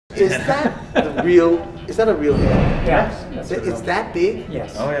Is that the real? Is that a real head? Yes. It's that big?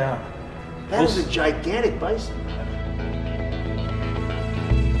 Yes. Oh yeah. That is a gigantic bison.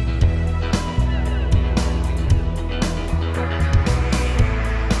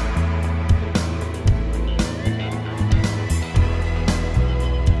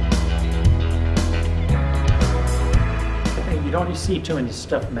 You don't see too many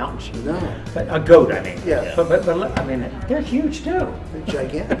stuffed mountain sheep. No. But a goat, I mean. Yeah. But I mean, they're huge too. They're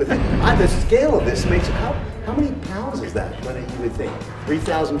gigantic. But the scale of this makes it, how many pounds is that, you would think?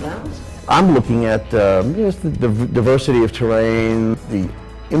 3,000 pounds? I'm looking at just the diversity of terrain, the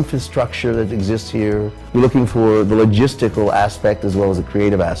infrastructure that exists here. We're looking for the logistical aspect as well as the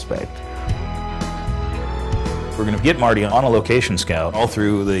creative aspect. We're going to get Marty on a location scout all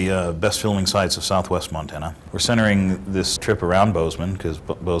through the best filming sites of southwest Montana. We're centering this trip around Bozeman because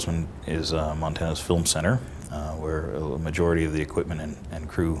Bozeman is Montana's film center where a majority of the equipment and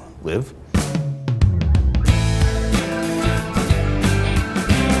crew live.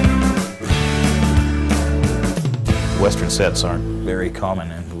 Western sets aren't very common,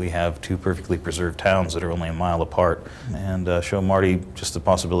 and we have two perfectly preserved towns that are only a mile apart, and show Marty just the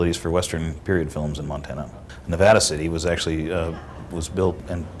possibilities for Western period films in Montana. Nevada City was actually was built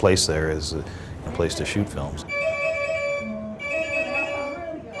and placed there as a place to shoot films.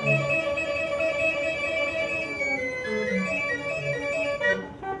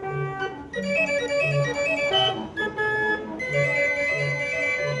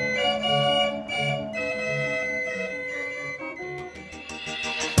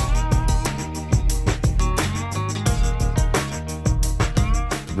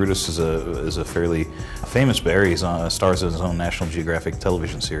 Brutus is a fairly famous bear. He stars in his own National Geographic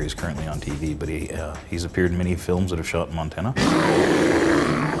television series currently on TV, but he's appeared in many films that have shot in Montana.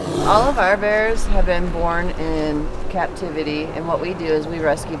 All of our bears have been born in captivity, and what we do is we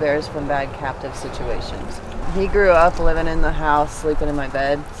rescue bears from bad captive situations. He grew up living in the house, sleeping in my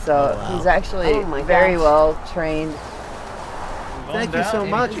bed, so he's actually very well trained. Thank you so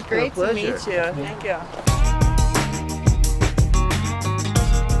much. It's great to meet you. Thank you.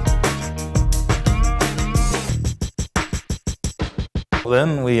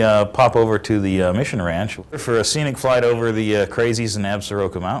 Then we pop over to the Mission Ranch for a scenic flight over the Crazies and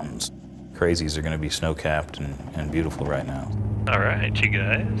Absaroka Mountains. Crazies are going to be snow-capped and beautiful right now. All right, you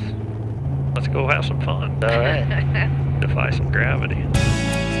guys. Let's go have some fun. All right. Defy some gravity.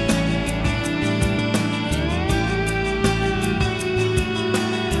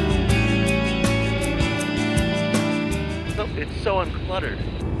 It's so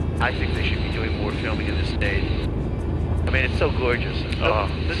uncluttered. I think they should be doing more filming in this state. I mean, it's so gorgeous.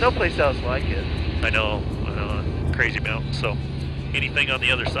 There's no place else like it. I know, crazy mountain. So anything on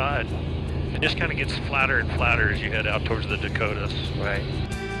the other side, it just kind of gets flatter and flatter as you head out towards the Dakotas. Right.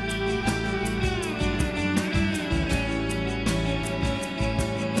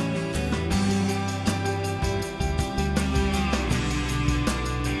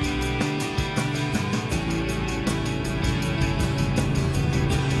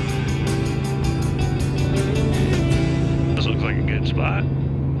 Spot.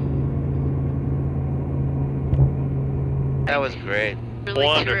 That was great. Really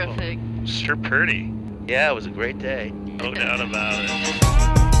Wonderful. terrific. Sure pretty. Yeah, it was a great day. No doubt about it.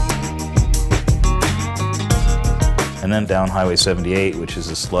 And then down Highway 78, which is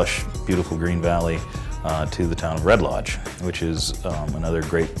this lush, beautiful green valley, to the town of Red Lodge, which is another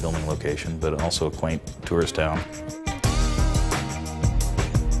great filming location, but also a quaint tourist town.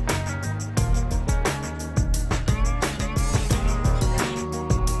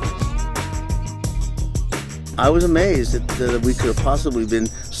 I was amazed that we could have possibly been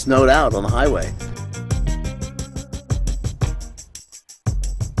snowed out on the highway.